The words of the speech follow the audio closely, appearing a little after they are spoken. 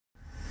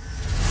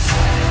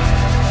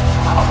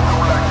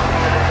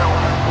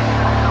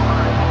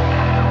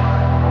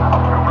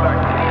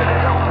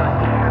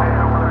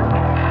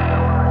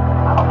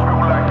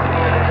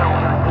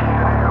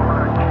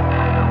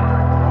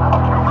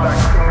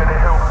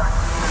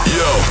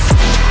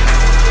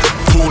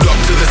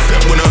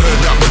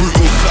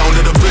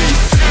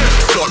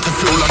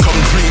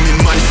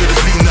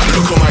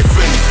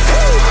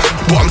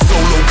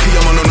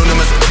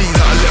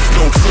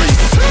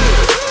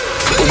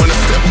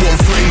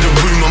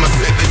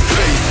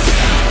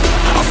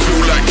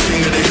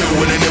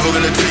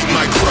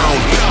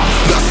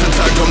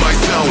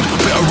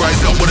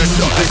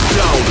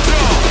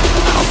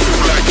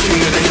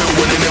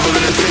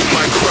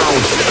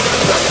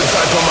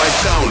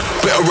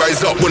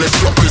rise up when the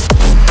drop is.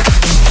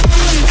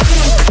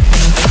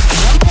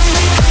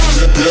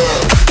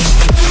 Yeah.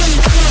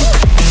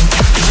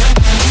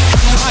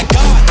 My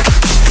God.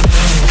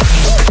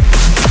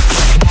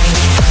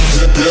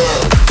 Yeah.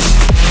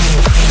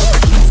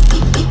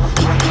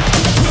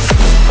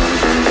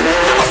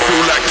 I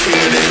feel like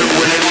king of the hill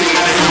when they're king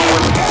of the hill.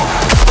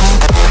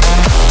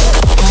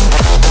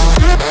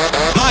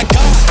 My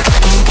God.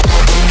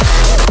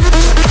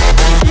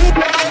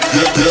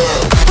 Yeah, yeah.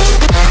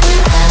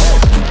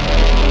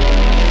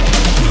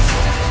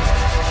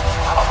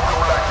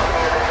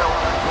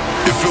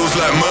 It feels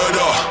like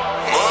murder,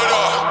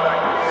 murder.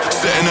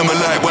 Setting them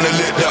alight when I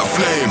lit that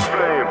flame.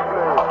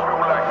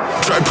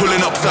 Try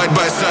pulling up side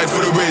by side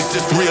for the race,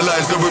 just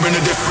realize that we're in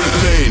a different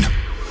lane.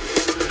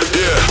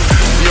 Yeah,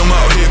 see I'm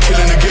out here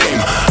killing the game.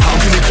 How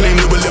can you claim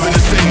that we're living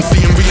the same?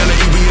 Seeing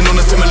reality being on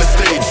a similar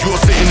stage. You're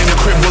sitting in the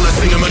crib while I'm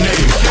singing my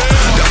name.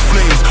 That's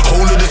flames,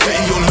 whole of the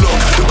city on lock.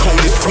 The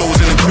coldest flows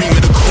and the cream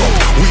of the crop.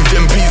 Weave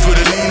them peas with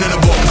a lean and a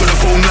bop. Got a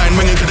phone line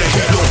ringing cause the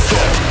heat don't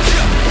stop.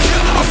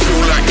 I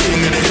feel like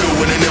king of the hill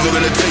when they're never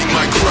gonna take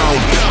my crown.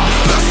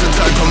 That's the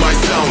type of my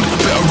sound.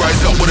 Better rise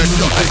up when I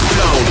shut this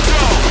down.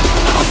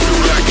 I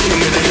feel like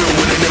king of the hill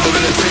when they're never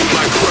gonna take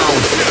my crown.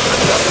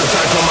 That's the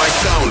type of my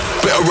sound.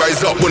 Better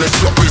rise up when I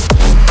shut this down.